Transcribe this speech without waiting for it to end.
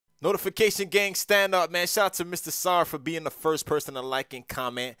Notification gang, stand up, man. Shout out to Mr. Sar for being the first person to like and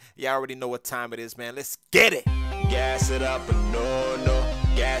comment. Y'all already know what time it is, man. Let's get it. Gas it up a no.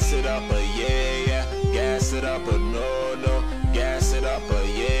 Gas it up a yeah. Gas it up a no. Gas it up a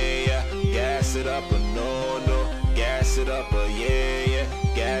yeah. Gas it up a no. Gas it up a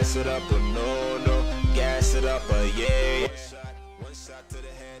yeah. Gas it up a no. Gas it up a yeah. One shot to the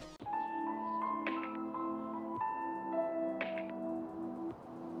head.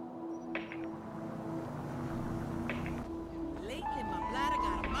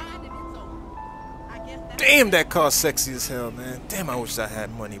 Damn, that car sexy as hell, man. Damn, I wish I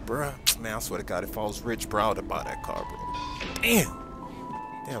had money, bruh. Man, I swear to God, if I was rich, bro, I would have bought that car, bro. Damn.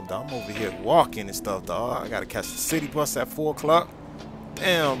 Damn, dog, I'm over here walking and stuff, dog. I gotta catch the city bus at 4 o'clock.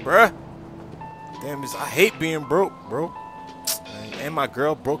 Damn, bruh. Damn, I hate being broke, bro. And my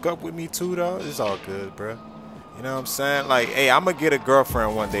girl broke up with me, too, dog. It's all good, bruh. You know what I'm saying? Like, hey, I'm gonna get a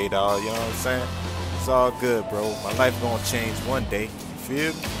girlfriend one day, dog. You know what I'm saying? It's all good, bro. My life gonna change one day. You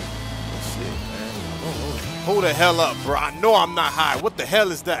feel me? Shit, man. Hold the hell up, bro. I know I'm not high. What the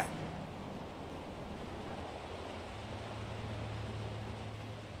hell is that?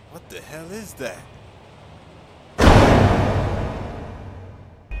 What the hell is that?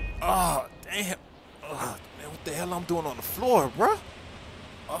 Oh, damn. Oh, man, what the hell I'm doing on the floor, bro?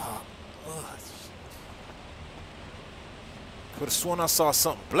 Oh, could have sworn I saw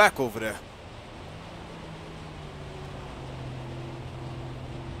something black over there.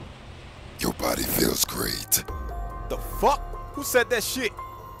 Your body feels great. The fuck? Who said that shit?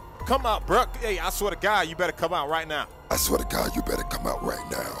 Come out, bro. Hey, I swear to God, you better come out right now. I swear to God, you better come out right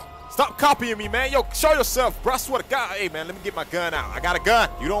now. Stop copying me, man. Yo, show yourself, bro. I swear to God. Hey, man, let me get my gun out. I got a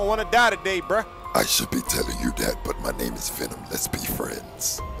gun. You don't want to die today, bro. I should be telling you that, but my name is Venom. Let's be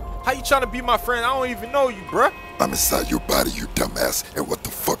friends. How you trying to be my friend? I don't even know you, bro. I'm inside your body, you dumbass. And what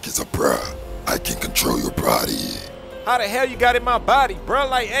the fuck is a bruh? I can control your body. How the hell you got in my body, bro?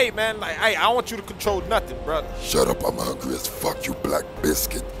 Like, hey, man, like, hey, I don't want you to control nothing, bro. Shut up, I'm hungry as fuck, you black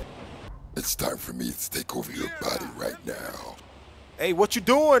biscuit. It's time for me to take over your body right now. Hey, what you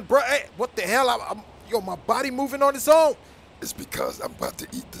doing, bro? Hey, what the hell? Yo, my body moving on its own. It's because I'm about to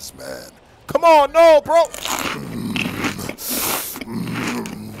eat this man. Come on, no, bro.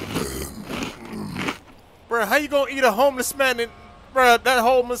 Bro, how you gonna eat a homeless man and... Bruh, that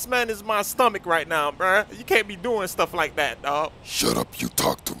homeless man is my stomach right now, bruh. You can't be doing stuff like that, dog. Shut up, you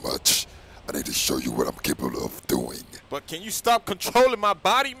talk too much. I need to show you what I'm capable of doing. But can you stop controlling my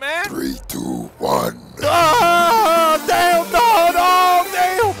body, man? 3, 2, 1. Oh, damn, no,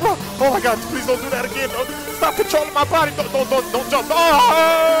 damn, bro. Oh my God, please don't do that again. Don't, stop controlling my body. Don't jump.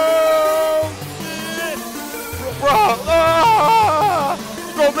 Oh, shit. Bro,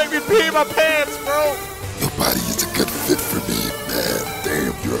 you gonna make me pee in my pants, bro. Your body is a good fit for me, man.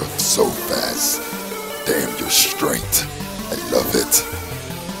 Damn, you're so fast. Damn, your strength. I love it.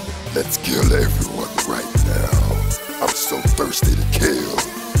 Let's kill everyone right now. I'm so thirsty to kill.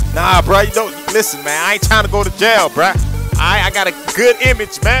 Nah, bro, you don't listen, man. I ain't trying to go to jail, bro. I got a good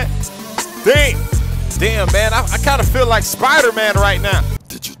image, man. Damn, man. I kind of feel like Spider-Man right now.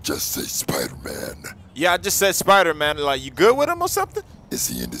 Did you just say Spider-Man? Yeah, I just said Spider-Man. Like, you good with him or something? Is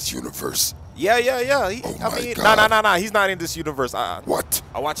he in this universe? Yeah. Oh my God. Nah. He's not in this universe. What?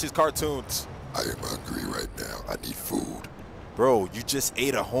 I watch his cartoons. I am hungry right now. I need food. Bro, you just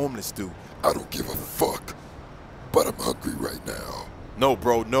ate a homeless dude. I don't give a fuck. But I'm hungry right now. No,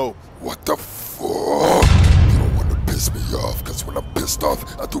 bro, no. What the fuck? You don't want to piss me off, because when I'm pissed off,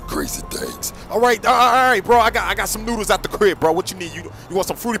 I do crazy things. All right, bro. I got some noodles at the crib, bro. What you need? You want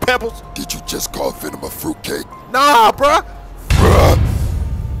some Fruity Pebbles? Did you just call Venom a fruitcake? Nah, bro. Bruh.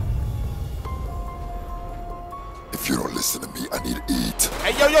 If you don't listen to me, I need to eat.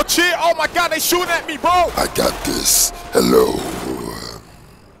 Hey, yo, chill. Oh, my God, they shooting at me, bro. I got this. Hello.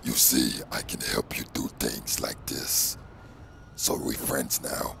 You see, I can help you do things like this. So we friends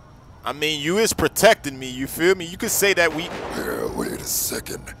now. I mean, you is protecting me, you feel me? You could say that we... Wait a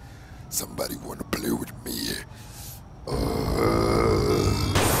second. Somebody want to play with me.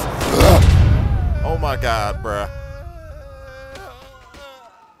 Oh, my God, bruh.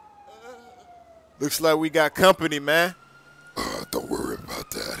 Looks like we got company, man. Don't worry about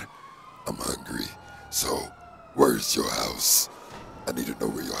that. I'm hungry. So, where's your house? I need to know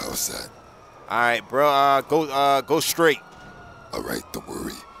where your house at. All right, bro. Go straight. All right, don't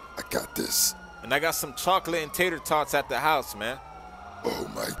worry. I got this. And I got some chocolate and tater tots at the house, man. Oh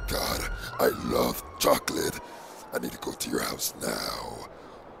my God, I love chocolate. I need to go to your house now.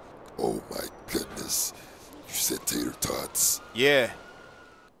 Oh my goodness. You said tater tots. Yeah.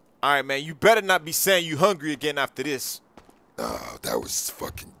 All right, man. You better not be saying you hungry again after this. Oh, that was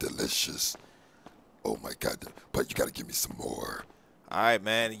fucking delicious. Oh my God, but you gotta give me some more. All right,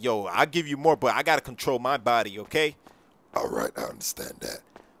 man. Yo, I'll give you more, but I gotta control my body, okay? All right, I understand that.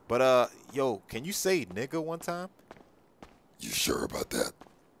 But yo, can you say nigga one time? You sure about that?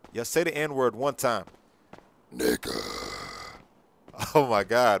 Yeah, say the N-word one time. Nigga. Oh my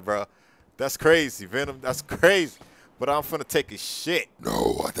God, bro. That's crazy, Venom. That's crazy. But I'm finna take a shit.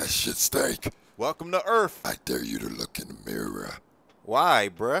 No, that shit stank. Welcome to Earth. I dare you to look in the mirror. Why,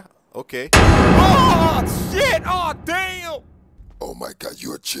 bruh? Okay. Oh, shit! Oh, damn! Oh my God,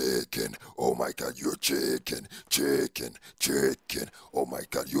 you're a chicken. Oh my God, you're a chicken. Chicken, chicken. Oh my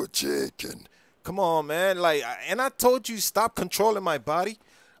God, you're a chicken. Come on, man. Like, and I told you stop controlling my body.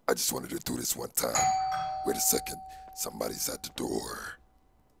 I just wanted to do this one time. Wait a second. Somebody's at the door.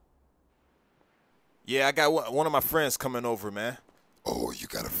 Yeah, I got one of my friends coming over, man. Oh, you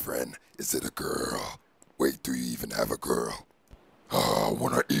got a friend? Is it a girl? Wait, do you even have a girl? Oh, I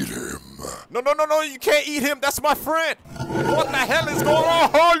wanna eat him. No, you can't eat him. That's my friend. What the hell is going on?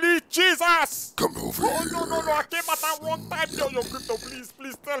 Holy Jesus! Come over here. No, I came at that one time. Yo, Crypto, please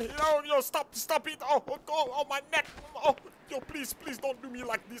tell him. Yo, stop it. Oh, my neck. Oh, yo, please don't do me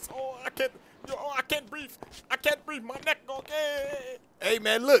like this. Oh, I can't breathe. My neck, okay? Hey,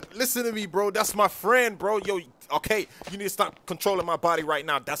 man, look, listen to me, bro. That's my friend, bro. Yo, okay, you need to stop controlling my body right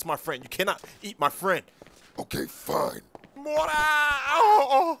now. That's my friend. You cannot eat my friend. Okay, fine. Mora!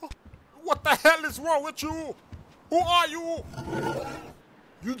 Oh, what the hell is wrong with you? Who are you?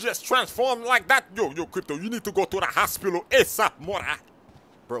 You just transformed like that? Yo, Crypto, you need to go to the hospital ASAP, Mora.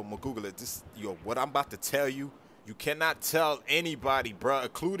 Bro, Magoogle, what I'm about to tell you, you cannot tell anybody, bro,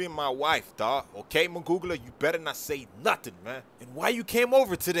 including my wife, dog. Okay, Magoogle, you better not say nothing, man. And why you came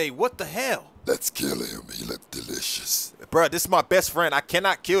over today? What the hell? Let's kill him. He looked delicious. Bro, this is my best friend. I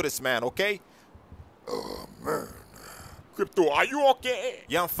cannot kill this man, okay? Oh, man. Crypto, are you okay?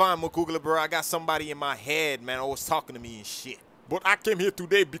 Yeah, I'm fine, Magoogle, bro. I got somebody in my head, man, always talking to me and shit. But I came here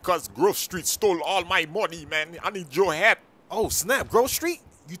today because Grove Street stole all my money, man. I need your help. Oh, snap. Grove Street?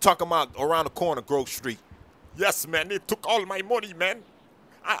 You talking about around the corner, Grove Street? Yes, man. They took all my money, man.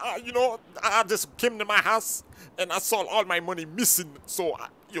 I just came to my house and I saw all my money missing. So,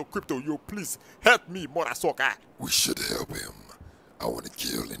 yo, Crypto, please help me, Morasoka. We should help him. I want to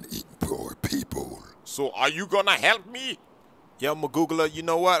kill and eat poor people. So, are you gonna help me? Yeah, Magoogle, you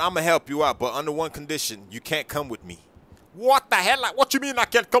know what? I'm gonna help you out, but under one condition. You can't come with me. What the hell? What you mean I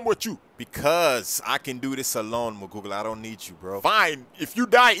can't come with you? Because I can do this alone, Magoogle. I don't need you, bro. Fine. If you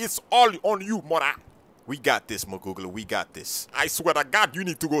die, it's all on you, Mora. We got this, Magoogle. We got this. I swear to God, you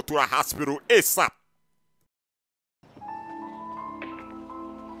need to go to the hospital ASAP.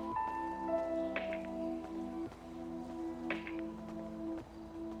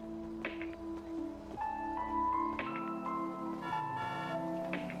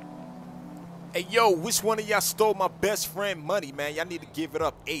 Hey, yo, which one of y'all stole my best friend money, man? Y'all need to give it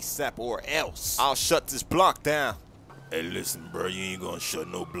up ASAP or else I'll shut this block down. Hey, listen, bro, you ain't gonna shut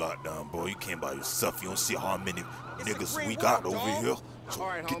no block down, bro. You came by yourself. You don't see how many niggas we got over here.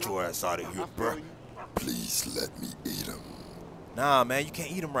 So get your ass out of here, bro. Please let me eat him. Nah, man, you can't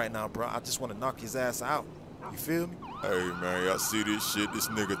eat him right now, bro. I just want to knock his ass out. You feel me? Hey, man, y'all see this shit? This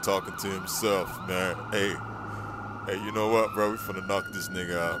nigga talking to himself, man. Hey, you know what, bro? We finna knock this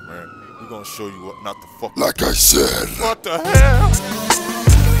nigga out, man. We're gonna show you what not to fuck. Like I said. What the hell?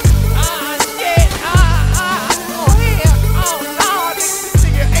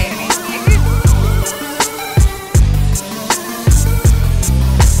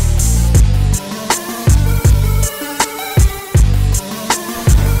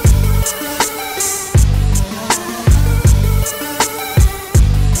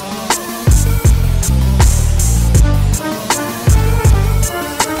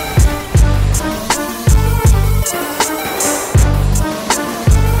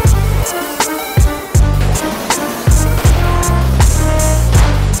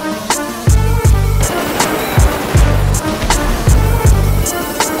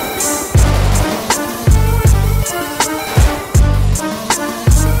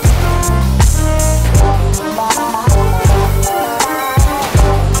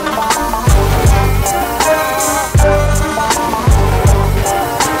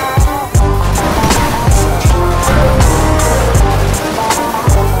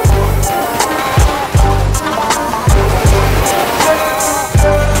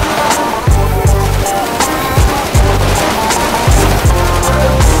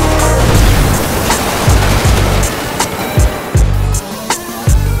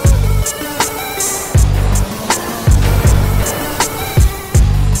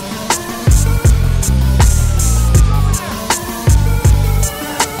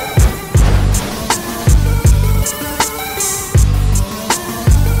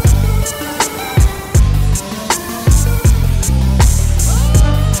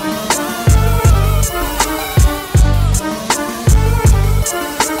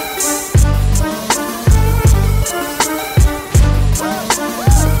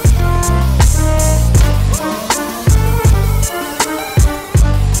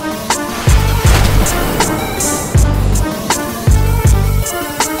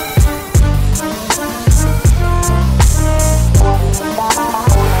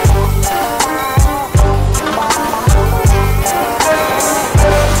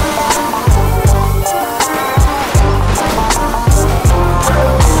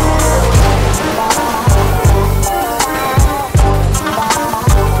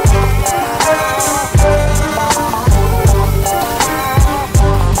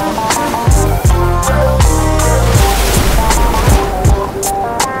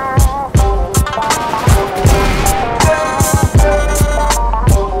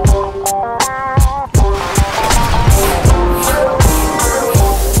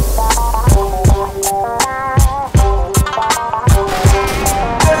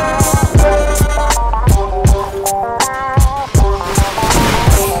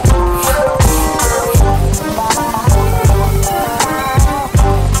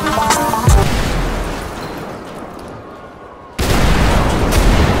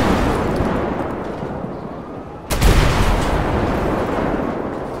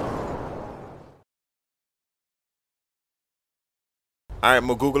 All right,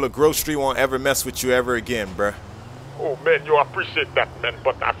 Magugula, grocery won't ever mess with you ever again, bruh. Oh, man, you appreciate that, man,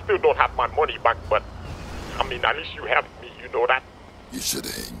 but I still don't have my money back, but, I mean, at least you helped me, you know that? You should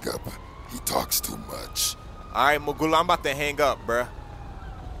hang up. He talks too much. All right, Magugula, I'm about to hang up, bruh.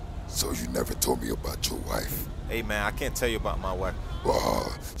 So you never told me about your wife? Hey, man, I can't tell you about my wife.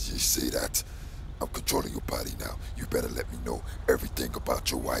 Oh, you see that? I'm controlling your body now. You better let me know everything about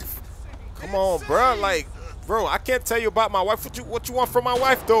your wife. Come on, bruh. Like, bro, I can't tell you about my wife. What you want from my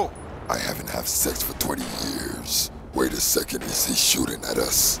wife, though? I haven't had sex for 20 years. Wait a second, is he shooting at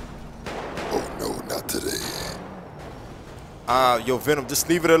us? Oh no, not today. Yo, Venom, just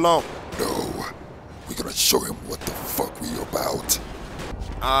leave it alone. No, we're gonna show him what the fuck we about.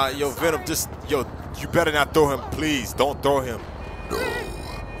 Yo, Venom, you better not throw him, please. Don't throw him. No,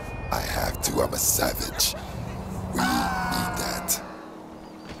 I have to. I'm a savage. We need that.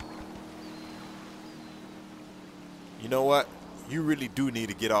 You know what? You really do need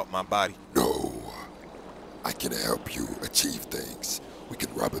to get out my body. No, I can help you achieve things. We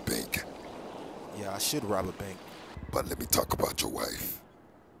can rob a bank. Yeah, I should rob a bank. But let me talk about your wife.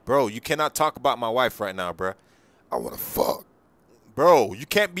 Bro, you cannot talk about my wife right now, bruh. I wanna fuck. Bro, you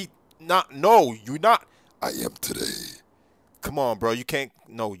can't be no, you're not. I am today. Come on, bro. You can't.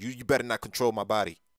 No, you better not control my body.